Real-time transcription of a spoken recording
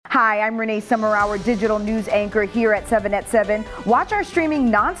Hi, I'm Renee Summerauer, digital news anchor here at 7 at 7. Watch our streaming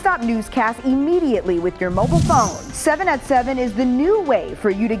nonstop newscast immediately with your mobile phone. 7 at 7 is the new way for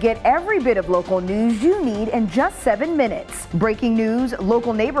you to get every bit of local news you need in just 7 minutes. Breaking news,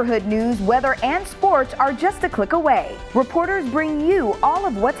 local neighborhood news, weather, and sports are just a click away. Reporters bring you all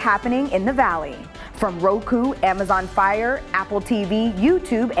of what's happening in the Valley. From Roku, Amazon Fire, Apple TV,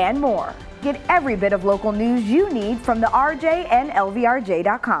 YouTube, and more. Get every bit of local news you need from the RJ and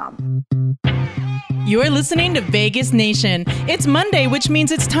LVRJ.com. You're listening to Vegas Nation. It's Monday, which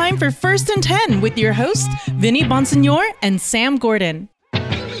means it's time for First and 10 with your hosts, Vinny Bonsignor and Sam Gordon.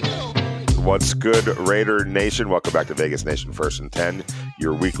 What's good, Raider Nation? Welcome back to Vegas Nation First and 10,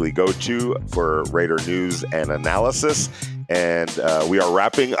 your weekly go-to for Raider news and analysis. And we are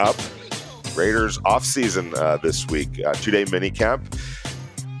wrapping up Raiders offseason this week. 2-day minicamp.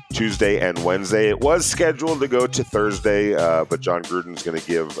 Tuesday and Wednesday. It was scheduled to go to Thursday, but John Gruden's going to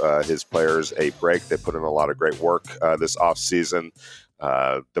give his players a break. They put in a lot of great work this offseason.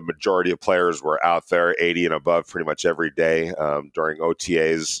 The majority of players were out there 80 and above pretty much every day during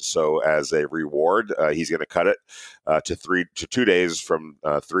OTAs. So as a reward, he's going to cut it to 2 days from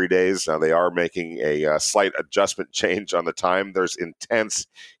 3 days. Now they are making a slight adjustment change on the time. There's intense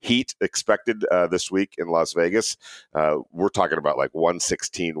heat expected this week in Las Vegas. We're talking about like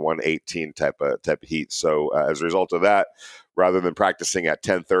 116, 118 type of heat. So as a result of that, rather than practicing at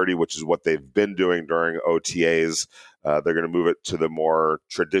 10:30, which is what they've been doing during OTAs, they're going to move it to the more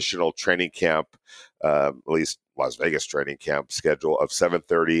traditional training camp, at least Las Vegas training camp schedule of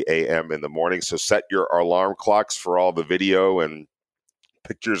 7:30 a.m. in the morning. So set your alarm clocks for all the video and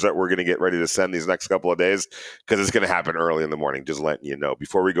pictures that we're going to get ready to send these next couple of days, because it's going to happen early in the morning, just letting you know.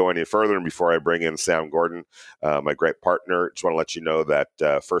 Before we go any further and before I bring in Sam Gordon, my great partner, just want to let you know that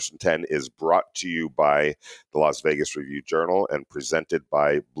First and 10 is brought to you by the Las Vegas Review-Journal and presented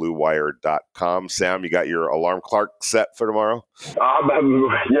by BlueWire.com. Sam, you got your alarm clock set for tomorrow?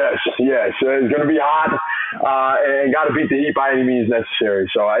 Yes. It's going to be hot and got to beat the heat by any means necessary.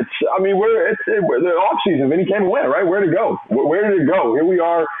 So we're the off season. Vinny came and went, right? Where to go? Where did it go? Here we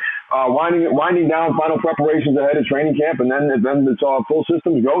are, winding down final preparations ahead of training camp, and then it's all full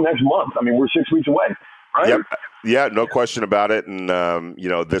systems go next month. I mean, we're 6 weeks away, right? Yep. Yeah, no question about it. And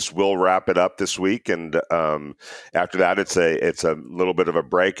this will wrap it up this week. And after that, it's a little bit of a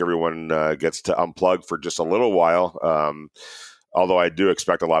break. Everyone gets to unplug for just a little while. Although I do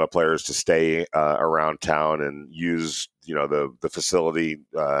expect a lot of players to stay around town and use the facility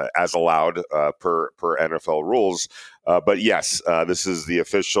as allowed per NFL rules. But yes, this is the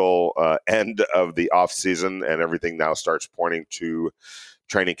official end of the offseason, and everything now starts pointing to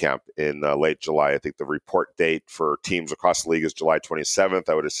training camp in late July. I think the report date for teams across the league is July 27th.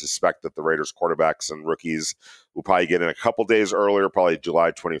 I would suspect that the Raiders quarterbacks and rookies will probably get in a couple days earlier, probably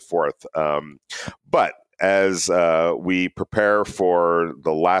July 24th. But as we prepare for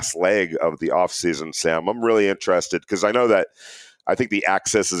the last leg of the offseason, Sam, I'm really interested because I know that I think the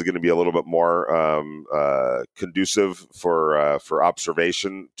access is going to be a little bit more conducive for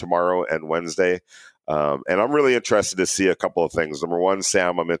observation tomorrow and Wednesday. And I'm really interested to see a couple of things. Number one,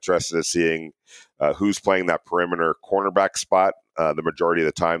 Sam, I'm interested in seeing who's playing that perimeter cornerback spot the majority of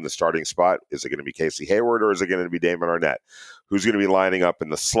the time, the starting spot. Is it going to be Casey Hayward or is it going to be Damon Arnett? Who's going to be lining up in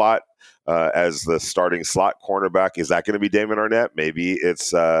the slot as the starting slot cornerback? Is that going to be Damon Arnett? Maybe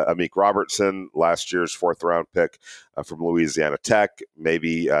it's Amik Robertson, last year's 4th-round pick from Louisiana Tech.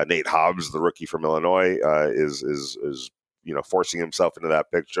 Maybe Nate Hobbs, the rookie from Illinois, is forcing himself into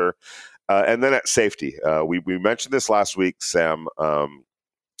that picture. And then at safety, we mentioned this last week, Sam.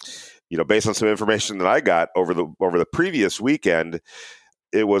 Based on some information that I got over the previous weekend,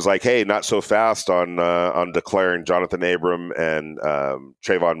 it was like, hey, not so fast on declaring Jonathan Abram and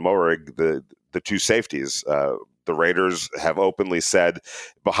Trayvon Moehrig the two safeties. The Raiders have openly said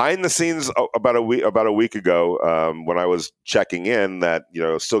behind the scenes about a week ago when I was checking in that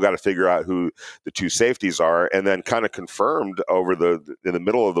still got to figure out who the two safeties are, and then kind of confirmed in the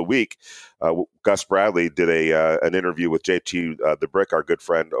middle of the week. Gus Bradley did an interview with JT the Brick, our good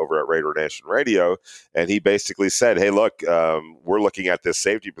friend over at Raider Nation Radio, and he basically said, "Hey, look, we're looking at this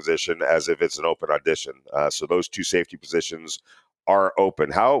safety position as if it's an open audition. So those two safety positions are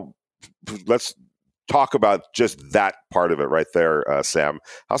open." Let's talk about just that part of it right there, Sam.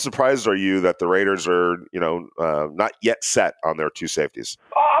 How surprised are you that the Raiders are, not yet set on their two safeties?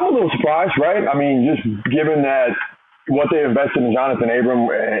 I'm a little surprised, right? I mean, just given that what they invested in Jonathan Abram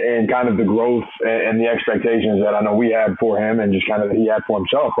and kind of the growth and the expectations that I know we had for him and just kind of that he had for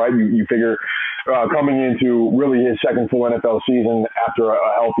himself, right? You figure coming into really his second full NFL season after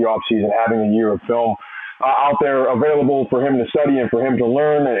a healthy offseason, having a year of film, out there available for him to study and for him to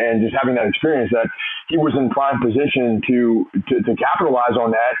learn, and just having that experience, that he was in prime position to capitalize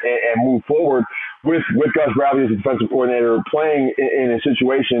on that and move forward with Gus Bradley as a defensive coordinator, playing in a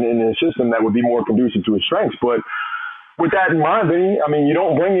situation, in a system that would be more conducive to his strengths. But with that in mind, Vinny, I mean, you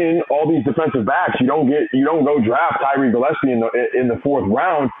don't bring in all these defensive backs. You don't go draft Tyree Gillespie in the fourth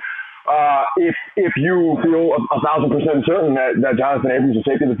round. If you feel 1,000% certain that Jonathan Abrams is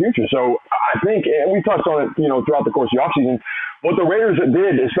safety of the future. So I think, and we touched on it, throughout the course of the offseason, what the Raiders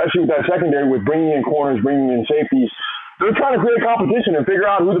did, especially with that secondary, with bringing in corners, bringing in safeties, they're trying to create a competition and figure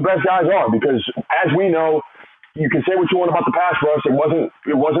out who the best guys are. Because as we know, you can say what you want about the pass rush. It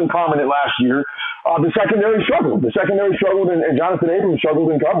wasn't prominent last year. The secondary struggled. And Jonathan Abrams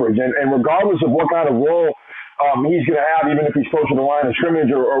struggled in coverage. And regardless of what kind of role he's going to have, even if he's close to the line of scrimmage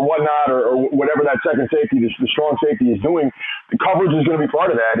or whatnot, or whatever that second safety, the strong safety is doing, the coverage is going to be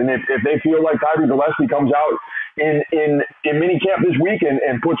part of that. And if they feel like Tyree Gillespie comes out in minicamp this week and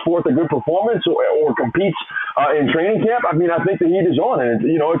puts forth a good performance or competes in training camp, I mean, I think the heat is on, and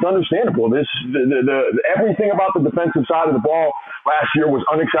it's understandable. Everything about the defensive side of the ball last year was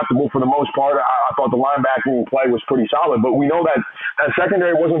unacceptable for the most part. I thought the linebacking play was pretty solid, but we know that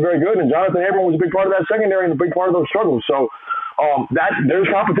secondary wasn't very good, and Jonathan Abrams was a big part of that secondary and a big part of those struggles. So there's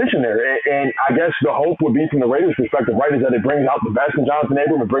competition there, and I guess the hope would be, from the Raiders' perspective, right, is that it brings out the best in Jonathan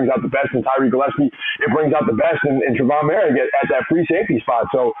Abrams, it brings out the best in Tyree Gillespie, it brings out the best in Trevon Moehrig at that free safety spot.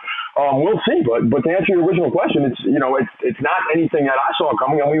 So we'll see. But to answer your original question, it's not anything that I saw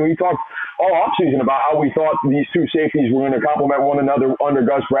coming. I mean, we talked all offseason about how we thought these two safeties were going to complement one another under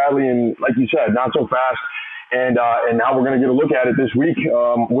Gus Bradley, and like you said, not so fast. And now we're going to get a look at it this week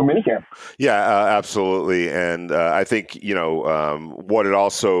with minicamp. Yeah, absolutely. And I think, what it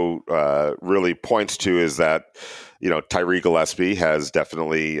also really points to is that, Tyree Gillespie has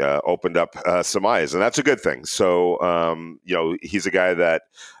definitely opened up some eyes, and that's a good thing. So, he's a guy that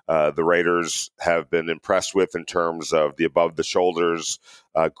the Raiders have been impressed with in terms of the above-the-shoulders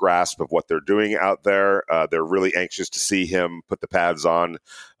grasp of what they're doing out there. They're really anxious to see him put the pads on,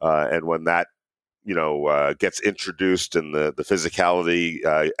 and when that gets introduced and the physicality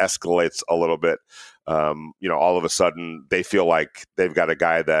escalates a little bit, all of a sudden they feel like they've got a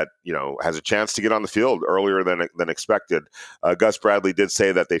guy that, has a chance to get on the field earlier than expected. Gus Bradley did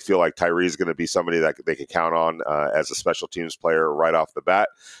say that they feel like Tyree is going to be somebody that they can count on as a special teams player right off the bat.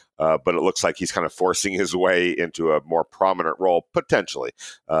 But it looks like he's kind of forcing his way into a more prominent role, potentially.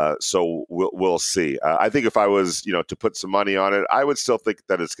 So we'll see. I think if I was, to put some money on it, I would still think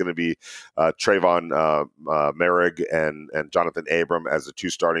that it's going to be Trevon Moehrig and Jonathan Abrams as the two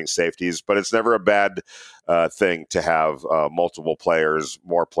starting safeties. But it's never a bad thing to have multiple players,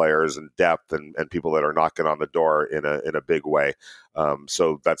 more players, and depth, and people that are knocking on the door in a big way.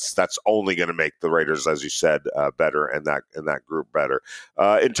 So that's only going to make the Raiders, as you said, better, and that group better.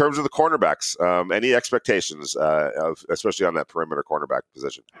 In terms of the cornerbacks, any expectations, especially on that perimeter cornerback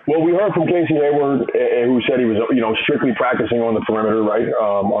position? Well, we heard from Casey Hayward, who said he was, strictly practicing on the perimeter, right,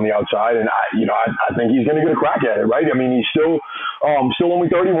 on the outside, and I think he's going to get a crack at it, right? I mean, he's still only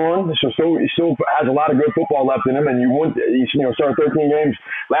 31, so he still has a lot of good football left in him, and he started 13 games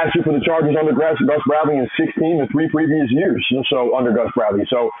last year for the Chargers under Gus Bradley, and 16 the 3 previous years. So under Gus Bradley.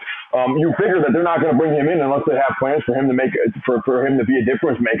 So you figure that they're not going to bring him in unless they have plans for him to for him to be a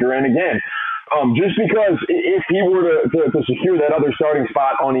difference maker. And again, just because if he were to secure that other starting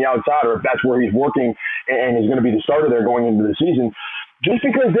spot on the outside, or if that's where he's working and is going to be the starter there going into the season, just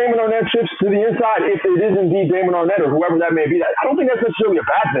because Damon Arnette shifts to the inside, if it is indeed Damon Arnette or whoever that may be, I don't think that's necessarily a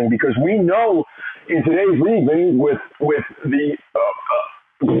bad thing, because we know in today's league, with the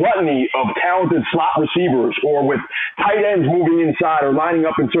gluttony of talented slot receivers, or with tight ends moving inside or lining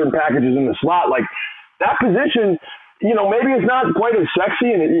up in certain packages in the slot, like that position, maybe it's not quite as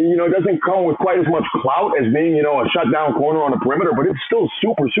sexy, and it doesn't come with quite as much clout as being, a shutdown corner on the perimeter, but it's still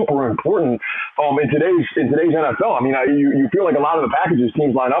super, super important in today's NFL. I mean, you feel like a lot of the packages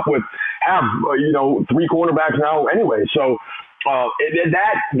teams line up with have 3 cornerbacks now anyway. So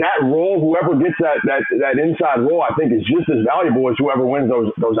that role, whoever gets that inside role, I think is just as valuable as whoever wins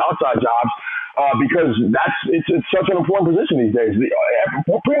those outside jobs, because it's such an important position these days.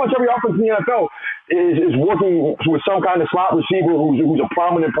 Pretty much every offense in the NFL is working with some kind of slot receiver who's a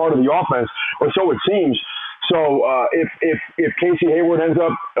prominent part of the offense, or so it seems. So if Casey Hayward ends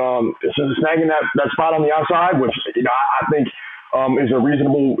up snagging that spot on the outside, which I think is a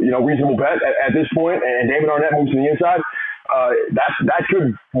reasonable bet at this point, and Damon Arnette moves to the inside, that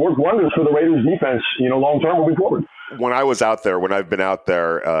could work wonders for the Raiders defense, long term moving forward. when I've been out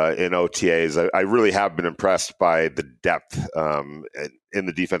there in OTAs, I really have been impressed by the depth in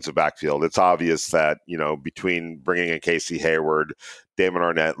the defensive backfield. It's obvious that, between bringing in Casey Hayward, Damon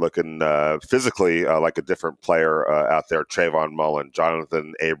Arnett looking physically like a different player out there, Trayvon Mullen,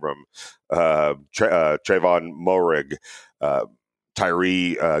 Jonathan Abram, Trayvon Moehrig,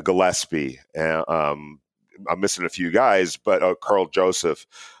 Tyree Gillespie. I'm missing a few guys, but Carl Joseph.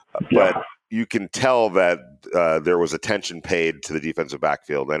 But you can tell that there was attention paid to the defensive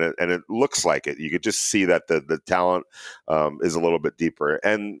backfield, and it looks like it. You could just see that the talent is a little bit deeper.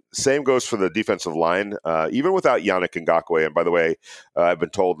 And same goes for the defensive line, even without Yannick Ngakoue. And by the way, I've been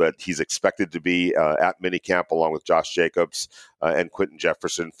told that he's expected to be at minicamp along with Josh Jacobs and Quentin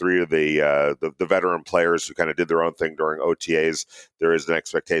Jefferson, three of the veteran players who kind of did their own thing during OTAs. There is an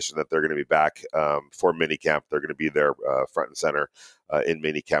expectation that they're going to be back for minicamp. They're going to be there front and center in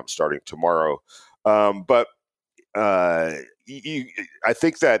minicamp starting tomorrow. But I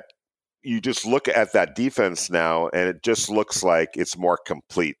think that you just look at that defense now, and it just looks like it's more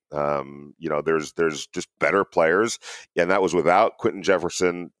complete. There's just better players, and that was without Quentin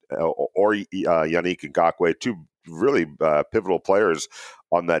Jefferson or Yannick Ngakoue, two really pivotal players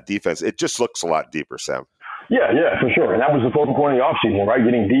on that defense. It just looks a lot deeper, Sam. Yeah, for sure. And that was the focal point of the offseason, right?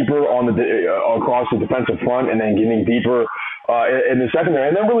 Getting deeper on across the defensive front, and then getting deeper in the secondary,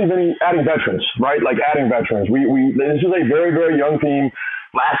 and then really adding veterans, right? Like adding veterans. This is a very, very young team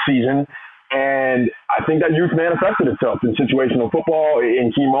last season, and I think that youth manifested itself in situational football in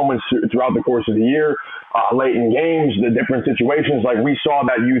key moments throughout the course of the year, late in games, the different situations. Like we saw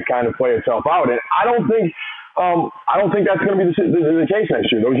that youth kind of play itself out, and I don't think that's going to be the case next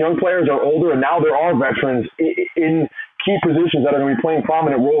year. Those young players are older, and now there are veterans in key positions that are going to be playing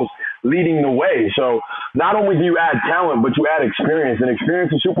prominent roles leading the way. So not only do you add talent, but you add experience, and experience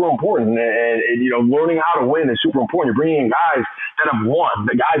is super important. And learning how to win is super important. You're bringing in guys that have won,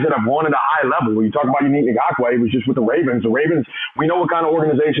 the guys that have won at a high level. When you talk about Yannick Ngakoue, he was just with the Ravens. The Ravens, we know what kind of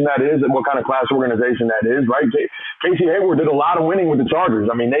organization that is and what kind of class organization that is, right? Casey Hayward did a lot of winning with the Chargers.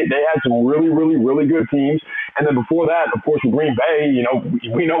 I mean, they had some really, really, really good teams. And then before that, of course, with Green Bay,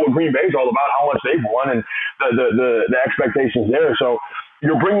 we know what Green Bay is all about, how much they've won, and the expectations there. So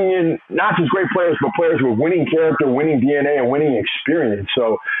you're bringing in not just great players, but players with winning character, winning DNA, and winning experience.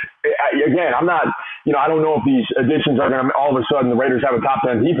 So, again, I'm not, I don't know if these additions are going to all of a sudden the Raiders have a top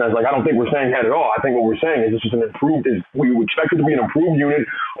 10 defense. Like, I don't think we're saying that at all. I think what we're saying is this is we expect it to be an improved unit,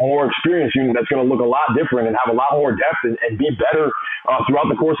 a more experienced unit that's going to look a lot different and have a lot more depth and be better throughout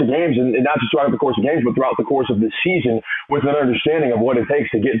the course of games, and not just throughout the course of games, but throughout the course of the season, with an understanding of what it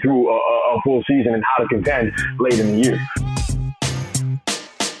takes to get through a full season and how to contend late in the year.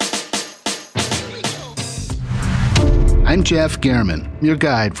 I'm Jeff Gehrman, your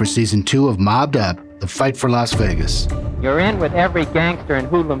guide for Season 2 of Mobbed Up, The Fight for Las Vegas. You're in with every gangster and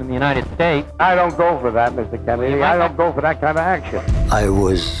hoodlum in the United States. I don't go for that, Mr. Kennedy. I don't go for that kind of action. I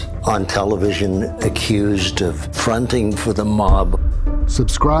was on television accused of fronting for the mob.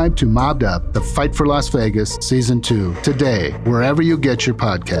 Subscribe to Mobbed Up, The Fight for Las Vegas, Season 2, today, wherever you get your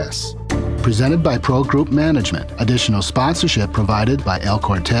podcasts. Presented by Pro Group Management. Additional sponsorship provided by El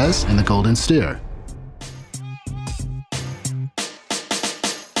Cortez and the Golden Steer.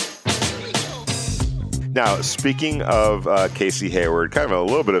 Now, speaking of Casey Hayward, kind of a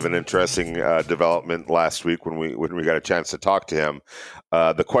little bit of an interesting development last week when we got a chance to talk to him.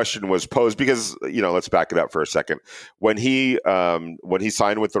 The question was posed because, let's back it up for a second. When he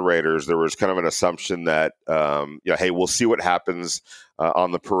signed with the Raiders, there was kind of an assumption that, hey, we'll see what happens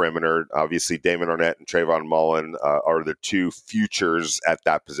on the perimeter. Obviously, Damon Arnett and Trayvon Mullen are the two futures at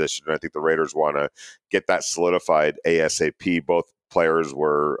that position. And I think the Raiders want to get that solidified ASAP. Both players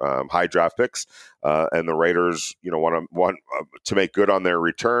were high draft picks, and the Raiders, want to make good on their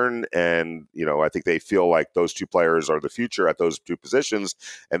return. And I think they feel like those two players are the future at those two positions,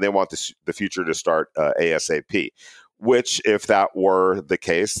 and they want the future to start ASAP. Which, if that were the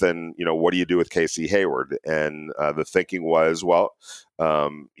case, then what do you do with Casey Hayward? And the thinking was,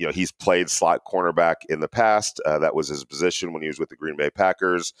 he's played slot cornerback in the past. That was his position when he was with the Green Bay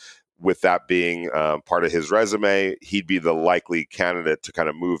Packers. With that being part of his resume, he'd be the likely candidate to kind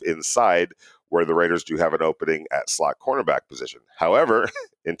of move inside, where the Raiders do have an opening at slot cornerback position. However,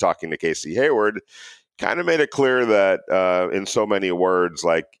 in talking to Casey Hayward, kind of made it clear that in so many words,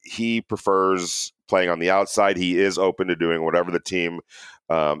 like he prefers playing on the outside. He is open to doing whatever the team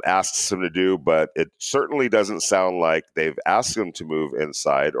asks him to do, but it certainly doesn't sound like they've asked him to move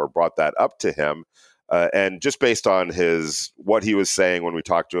inside or brought that up to him. And just based on what he was saying when we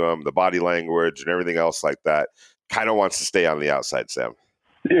talked to him, the body language and everything else like that, kind of wants to stay on the outside, Sam.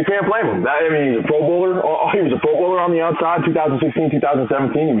 You can't blame him. He's a Pro Bowler. He was a Pro Bowler on the outside, 2016,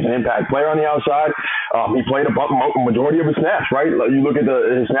 2017. He was an impact player on the outside. He played a majority of his snaps, right? You look at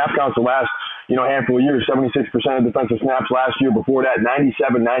his snap counts the last, handful of years, 76% of defensive snaps last year. Before that,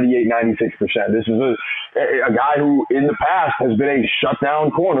 97, 98, 96%. This is a guy who in the past has been a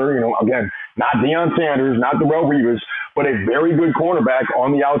shutdown corner, again, not Deion Sanders, not Darrelle Revis, but a very good cornerback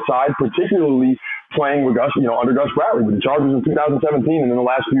on the outside, particularly playing with Gus, under Gus Bradley with the Chargers in 2017 and in the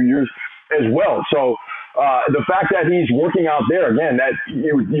last few years as well. So the fact that he's working out there, again, that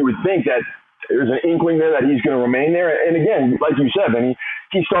you would think that there's an inkling there that he's going to remain there. And again, like you said, Benny,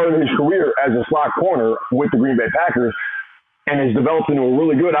 he started his career as a slot corner with the Green Bay Packers and has developed into a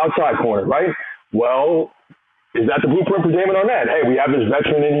really good outside corner, right? Well, is that the blueprint for Damon Arnette? Hey, we have this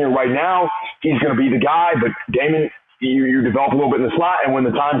veteran in here right now. He's going to be the guy, but Damon, you develop a little bit in the slot, and when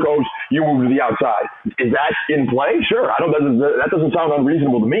the time goes, you move to the outside. Is that in play? Sure. That doesn't sound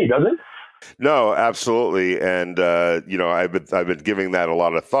unreasonable to me, does it? No, absolutely, and I've been giving that a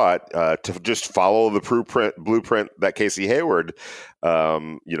lot of thought to just follow the blueprint that Casey Hayward,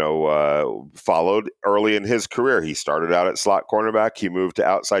 followed early in his career. He started out at slot cornerback. He moved to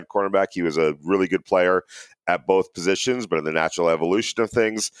outside cornerback. He was a really good player at both positions, but in the natural evolution of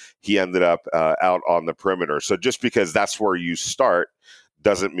things, he ended up out on the perimeter. So just because that's where you start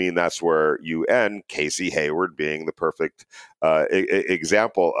doesn't mean that's where you end. Casey Hayward being the perfect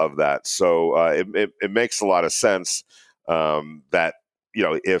example of that. So it makes a lot of sense that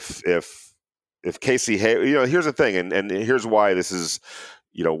if Casey Hayward, here's the thing, and here's why this is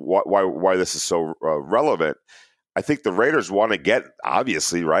why this is so relevant. I think the Raiders want to get,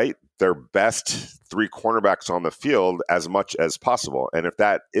 obviously, right, their best three cornerbacks on the field as much as possible, and if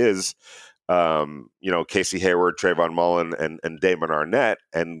that is Casey Hayward, Trayvon Mullen, and Damon Arnette,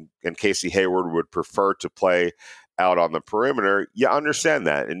 and Casey Hayward would prefer to play out on the perimeter. You understand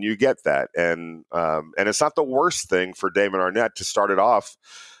that, and you get that, and it's not the worst thing for Damon Arnette to start it off.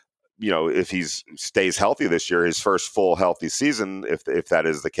 If he stays healthy this year, his first full healthy season, if that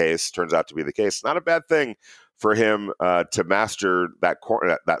is the case, turns out to be the case, not a bad thing for him to master that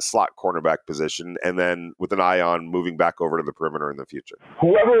slot cornerback position, and then with an eye on moving back over to the perimeter in the future.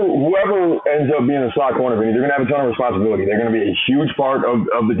 Whoever ends up being a slot corner, they're going to have a ton of responsibility. They're going to be a huge part of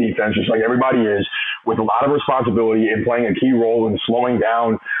the defense, just like everybody is, with a lot of responsibility in playing a key role in slowing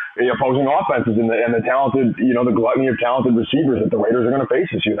down the opposing offenses and the talented, the gluttony of talented receivers that the Raiders are going to face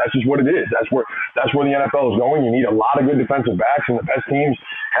this year. That's just what it is. That's where the NFL is going. You need a lot of good defensive backs, and the best teams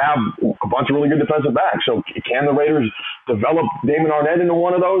have a bunch of really good defensive backs. So can the Raiders develop Damon Arnette into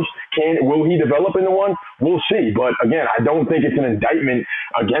one of those? Will he develop into one? We'll see. But again, I don't think it's an indictment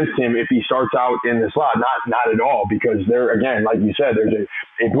against him if he starts out in the slot. Not at all, because there, again, like you said, there's a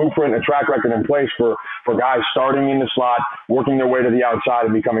blueprint, a track record in place for guys starting in the slot, working their way to the outside,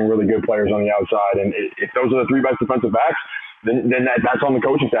 and becoming really good players on the outside. And if those are the three best defensive backs, then that's on the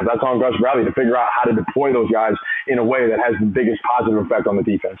coaching staff. That's on Gus Bradley to figure out how to deploy those guys in a way that has the biggest positive effect on the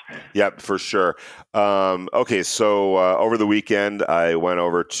defense. Yep, for sure. Okay, so over the weekend, I went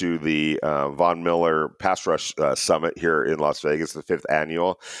over to the Von Miller Pass Rush Summit here in Las Vegas, the 5th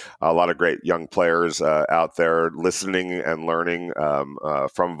annual. A lot of great young players out there listening and learning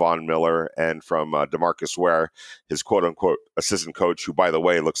from Von Miller and from DeMarcus Ware, his quote-unquote assistant coach, who, by the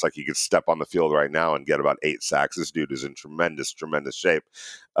way, looks like he could step on the field right now and get about 8 sacks. This dude is in tremendous shape.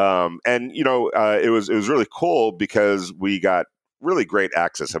 It was really cool because we got really great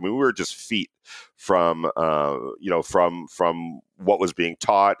access. I mean, we were just feet from what was being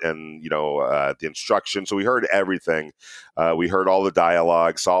taught and, the instruction. So we heard everything. We heard all the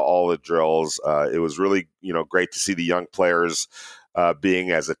dialogue, saw all the drills. It was really, great to see the young players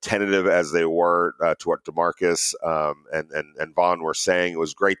being as attentive as they were to what DeMarcus and Von were saying. It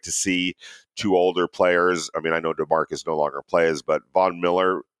was great to see two older players. I mean, I know DeMarcus no longer plays, but Von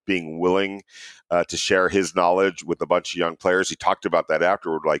Miller being willing to share his knowledge with a bunch of young players. He talked about that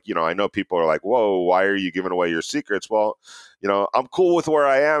afterward. Like, I know people are like, whoa, why are you giving away your secrets? Well, I'm cool with where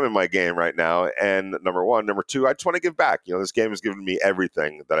I am in my game right now. And number one. Number two, I just want to give back. This game has given me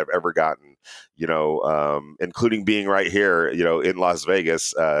everything that I've ever gotten, including being right here, in Las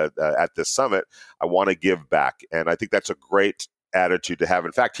Vegas at this summit. I want to give back. And I think that's a great attitude to have.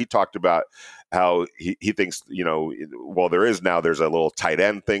 In fact, he talked about how he thinks, there's a little tight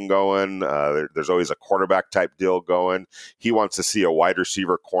end thing going. There's always a quarterback type deal going. He wants to see a wide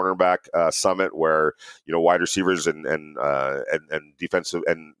receiver cornerback summit where, wide receivers and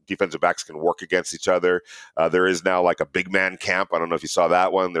defensive backs can work against each other. There is now like a big man camp. I don't know if you saw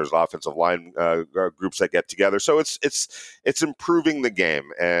that one. There's offensive line groups that get together. So it's improving the game,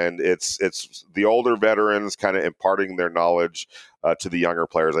 and it's the older veterans kind of imparting their knowledge to the younger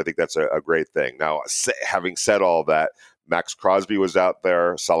players. I think that's a great thing. Now, having said all that, Max Crosby was out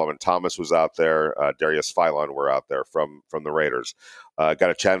there. Solomon Thomas was out there. Darius Philon were out there from the Raiders. Got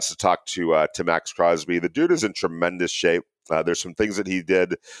a chance to talk to Max Crosby. The dude is in tremendous shape. There's some things that he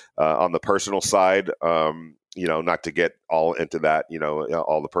did on the personal side, not to get all into that,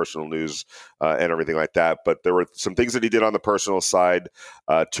 all the personal news and everything like that. But there were some things that he did on the personal side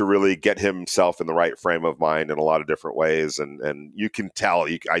to really get himself in the right frame of mind in a lot of different ways. And you can tell,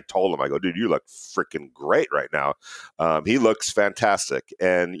 I told him, I go, dude, you look freaking great right now. He looks fantastic.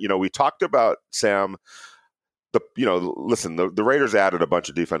 And, we talked about, Sam, the Raiders added a bunch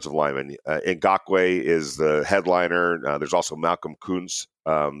of defensive linemen. Ngakoue is the headliner. There's also Malcolm Kuntz,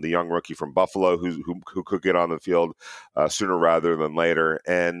 the young rookie from Buffalo, who could get on the field sooner rather than later.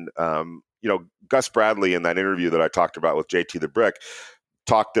 And Gus Bradley, in that interview that I talked about with JT the Brick,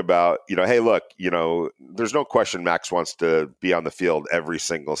 talked about, hey, look, there's no question Max wants to be on the field every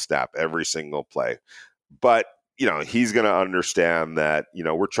single snap, every single play, but he's going to understand that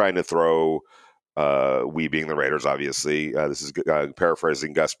we're trying to throw. We being the Raiders, obviously, this is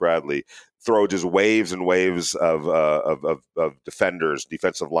paraphrasing Gus Bradley, throw just waves and waves of defenders,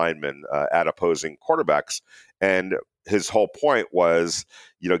 defensive linemen at opposing quarterbacks. And his whole point was,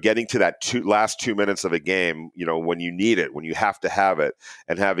 getting to that last 2 minutes of a game, when you need it, when you have to have it,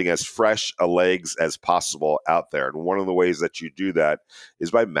 and having as fresh a legs as possible out there. And one of the ways that you do that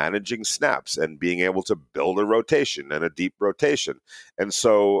is by managing snaps and being able to build a rotation and a deep rotation. And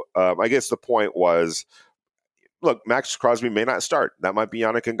so I guess the point was, look, Max Crosby may not start. That might be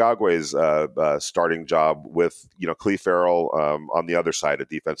Yannick Ngakoue's starting job with, Clelin Ferrell on the other side of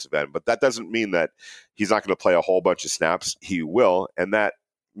defensive end. But that doesn't mean that he's not going to play a whole bunch of snaps. He will. And that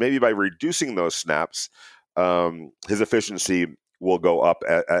maybe by reducing those snaps, his efficiency will go up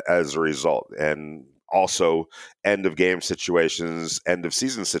as a result. And also end of game situations, end of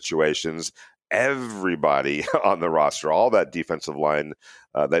season situations, everybody on the roster, all that defensive line,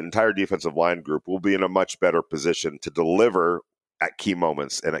 that entire defensive line group will be in a much better position to deliver at key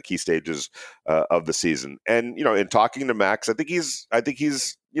moments and at key stages of the season. And, in talking to Max, I think he's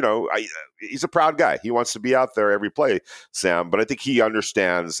a proud guy. He wants to be out there every play, Sam, but I think he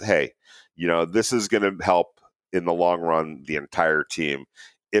understands, hey, this is going to help in the long run, the entire team,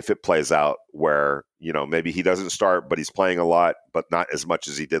 if it plays out where, maybe he doesn't start, but he's playing a lot, but not as much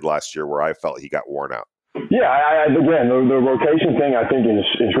as he did last year where I felt he got worn out. Yeah, again, the rotation thing I think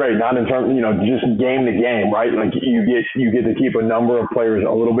is great. Not in terms, just game to game, right? Like you get to keep a number of players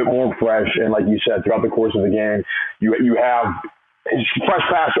a little bit more fresh, and like you said, throughout the course of the game, you have fresh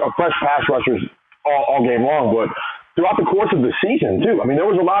pass rushers all game long, but throughout the course of the season, too. I mean, there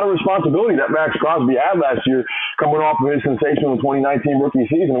was a lot of responsibility that Max Crosby had last year coming off of his sensational 2019 rookie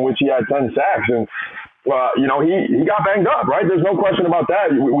season in which he had 10 sacks. And, he got banged up, right? There's no question about that.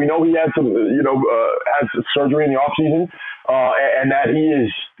 We know he had some, had surgery in the offseason, and that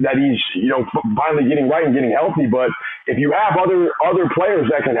he's finally getting right and getting healthy. But if you have other players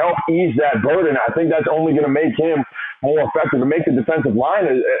that can help ease that burden, I think that's only going to make him more effective and make the defensive line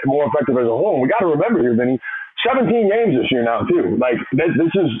more effective as a whole. And we got to remember here, Vinny, 17 games this year now, too. Like, this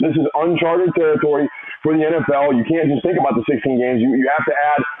is uncharted territory for the NFL. You can't just think about the 16 games. You have to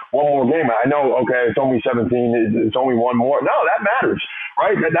add one more game. I know, okay, it's only 17. It's only one more. No, that matters,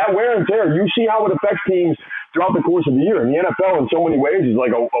 right? That wear and tear, you see how it affects teams throughout the course of the year. And the NFL, in so many ways, is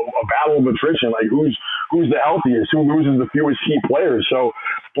like a battle of attrition. Like, who's the healthiest? Who loses the fewest key players? So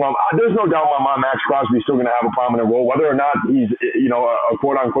there's no doubt in my mind Max Crosby is still going to have a prominent role, whether or not he's, a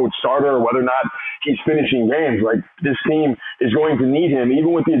quote-unquote starter or whether or not he's finishing games. Like, this team is going to need him,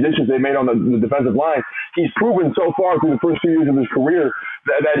 even with the additions they made on the defensive line. He's proven so far through the first 2 years of his career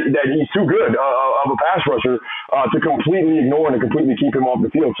that he's too good of a pass rusher to completely ignore and to completely keep him off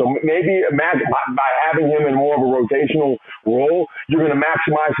the field. So maybe by having him in more of a rotational role, you're going to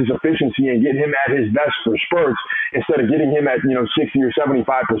maximize his efficiency and get him at his best for spurts instead of getting him at 60 or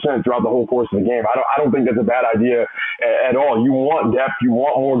 75% throughout the whole course of the game. I don't think that's a bad idea at all. You want depth. You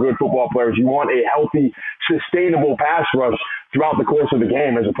want more good football players. You want a healthy, sustainable pass rush throughout the course of the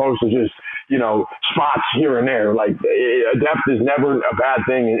game as opposed to just, spots here and there. Like, depth is never a bad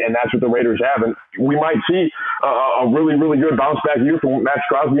thing, and that's what the Raiders have. And we might see a really, really good bounce back year from Max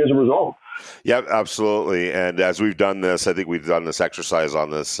Crosby as a result. Yeah, absolutely. And as we've done this, I think we've done this exercise on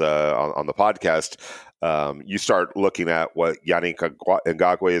this on the podcast. You start looking at what Yannick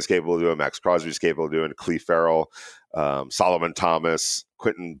Ngakoue is capable of doing, Max Crosby is capable of doing, Clelin Ferrell, Solomon Thomas,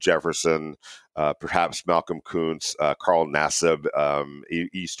 Quentin Jefferson, perhaps Malcolm Kuntz, Carl Nassib.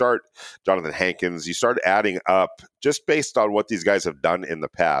 You start Jonathan Hankins. You start adding up just based on what these guys have done in the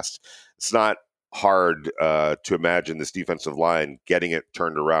past. It's not hard to imagine this defensive line getting it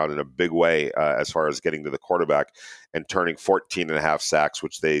turned around in a big way as far as getting to the quarterback and turning 14.5 sacks,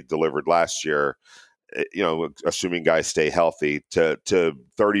 which they delivered last year, assuming guys stay healthy, to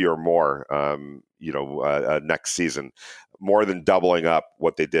 30 or more, next season, more than doubling up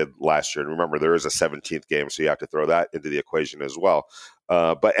what they did last year. And remember, there is a 17th game, so you have to throw that into the equation as well.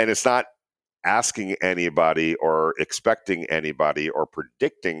 And it's not asking anybody or expecting anybody or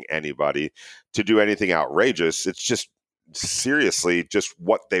predicting anybody to do anything outrageous. It's just seriously just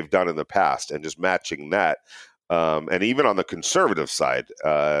what they've done in the past and just matching that. And even on the conservative side,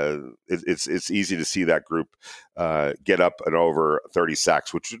 it's easy to see that group get up and over 30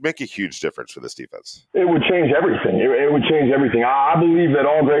 sacks, which would make a huge difference for this defense. It would change everything. It would change everything. I believe that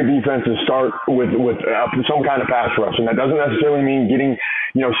all great defenses start with some kind of pass rush, and that doesn't necessarily mean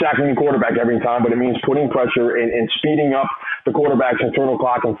sacking the quarterback every time, but it means putting pressure and speeding up the quarterback's internal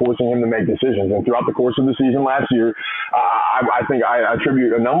clock and forcing him to make decisions. And throughout the course of the season last year, I think I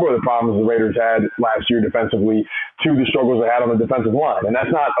attribute a number of the problems the Raiders had last year defensively to the struggles they had on the defensive line. And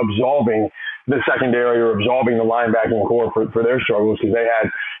that's not absolving the secondary or absolving the linebacking core for their struggles, because they had,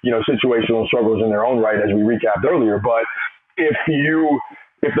 situational struggles in their own right, as we recapped earlier. But if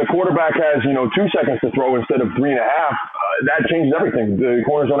the quarterback has, 2 seconds to throw instead of 3.5, that changes everything. The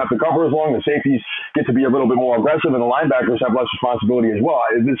corners don't have to cover as long. The safeties get to be a little bit more aggressive, and the linebackers have less responsibility as well.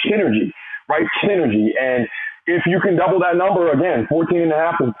 It's synergy, right? Synergy. And if you can double that number, again, 14.5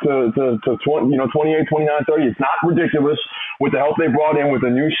 to 28, 29, 30, it's not ridiculous with the help they brought in, with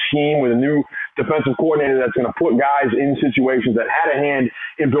a new scheme, with a new defensive coordinator that's going to put guys in situations that had a hand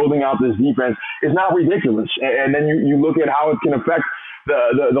in building out this defense. It's not ridiculous. And then you look at how it can affect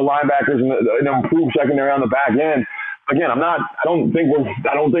the linebackers and an improved secondary on the back end. Again, I don't think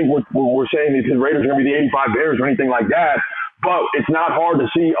we're saying that the Raiders are going to be the 85 Bears or anything like that. But it's not hard to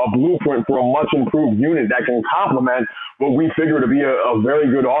see a blueprint for a much improved unit that can complement what we figure to be a very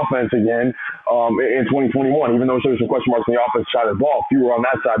good offense again in 2021. Even though there's some question marks on the offensive side of the ball, fewer on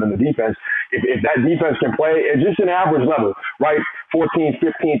that side than the defense. If that defense can play at just an average level, right, 14th,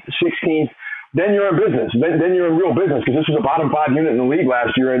 15th, 16th, then you're in business. Then you're in real business, because this was a bottom 5 unit in the league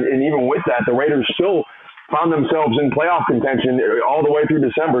last year, and even with that, the Raiders still found themselves in playoff contention all the way through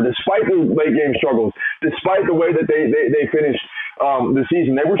December, despite the late game struggles, despite the way that they finished the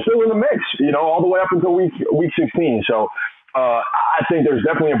season. They were still in the mix, all the way up until week 16. So I think there's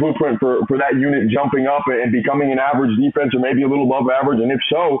definitely a blueprint for that unit jumping up and becoming an average defense, or maybe a little above average. And if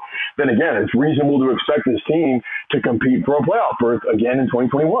so, then again, it's reasonable to expect this team to compete for a playoff berth again in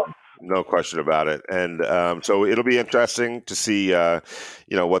 2021. No question about it. And so it'll be interesting to see,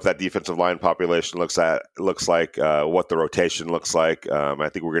 what that defensive line population looks like, what the rotation looks like. I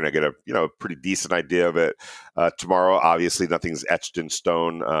think we're going to get a pretty decent idea of it tomorrow. Obviously, nothing's etched in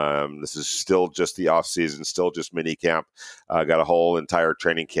stone. This is still just the off season, still just mini camp. Got a whole entire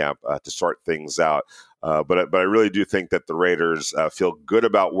training camp to sort things out. But I really do think that the Raiders feel good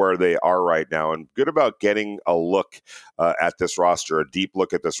about where they are right now, and good about getting a look at this roster, a deep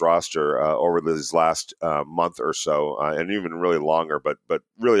look at this roster over these last month or so, and even really longer, but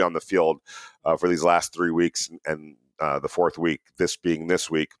really on the field for these last 3 weeks and the fourth week, this being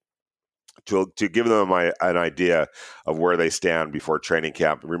this week, to give them an idea of where they stand before training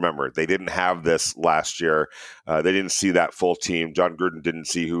camp. Remember, they didn't have this last year. They didn't see that full team. John Gruden didn't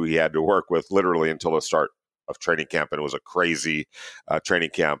see who he had to work with literally until the start of training camp, and it was a crazy training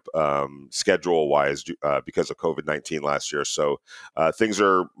camp schedule-wise because of COVID-19 last year. So things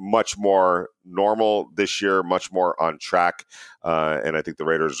are much more normal this year, much more on track, and I think the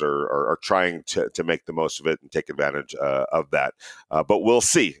Raiders are trying to make the most of it and take advantage of that. But we'll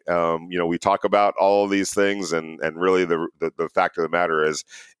see. We talk about all of these things, and really the fact of the matter is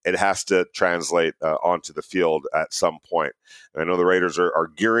it has to translate onto the field at some point. And I know the Raiders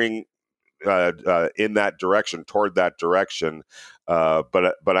are gearing in that direction, toward that direction.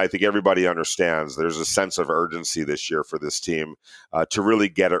 But I think everybody understands there's a sense of urgency this year for this team to really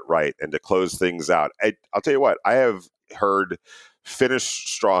get it right and to close things out. I'll tell you what, I have heard finish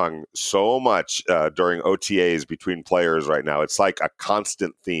strong so much during OTAs between players right now. It's like a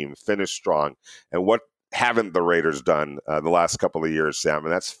constant theme, finish strong. And what haven't the Raiders done the last couple of years, Sam?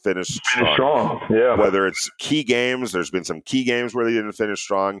 And that's finish strong. Yeah. Whether it's key games, there's been some key games where they didn't finish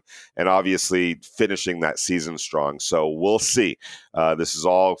strong, and obviously finishing that season strong. So we'll see. This is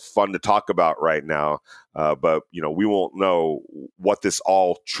all fun to talk about right now, but we won't know what this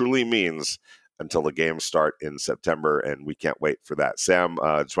all truly means until the games start in September, and we can't wait for that. Sam,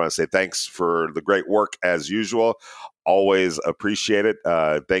 I just want to say thanks for the great work as usual. Always appreciate it.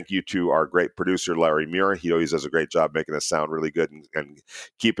 Thank you to our great producer, Larry Muir. He always does a great job making us sound really good and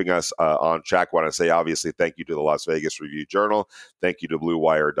keeping us on track. I want to say, obviously, thank you to the Las Vegas Review-Journal. Thank you to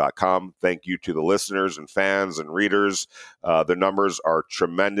BlueWire.com. Thank you to the listeners and fans and readers. The numbers are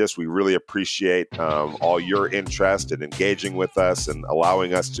tremendous. We really appreciate all your interest in engaging with us and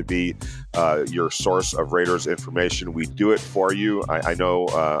allowing us to be your source of Raiders information. We do it for you. I know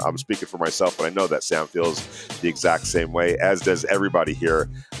I'm speaking for myself, but I know that Sam feels the exact same way, as does everybody here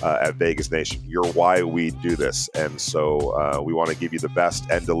at Vegas Nation. You're why we do this. And so we want to give you the best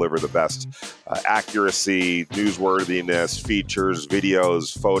and deliver the best accuracy, newsworthiness, features,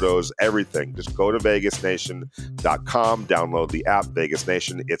 videos, photos, everything. Just go to vegasnation.com, download the app Vegas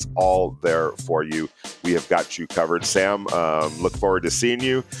Nation. It's all there for you. We have got you covered. Sam, look forward to seeing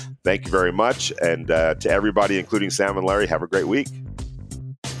you. Thank you very much. And to everybody, including Sam and Larry, have a great week.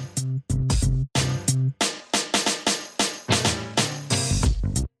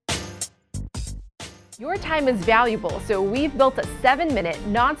 Your time is valuable, so we've built a 7-minute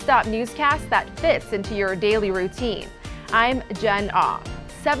nonstop newscast that fits into your daily routine. I'm Jen Ah.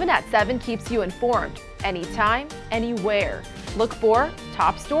 7 at 7 keeps you informed, anytime, anywhere. Look for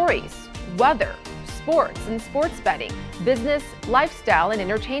top stories, weather, sports and sports betting, business, lifestyle, and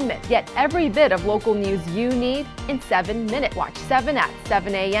entertainment. Get every bit of local news you need in 7 minutes. Watch 7 at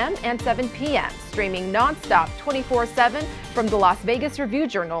 7 a.m. and 7 p.m. Streaming nonstop 24/7 from the Las Vegas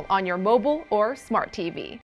Review-Journal on your mobile or smart TV.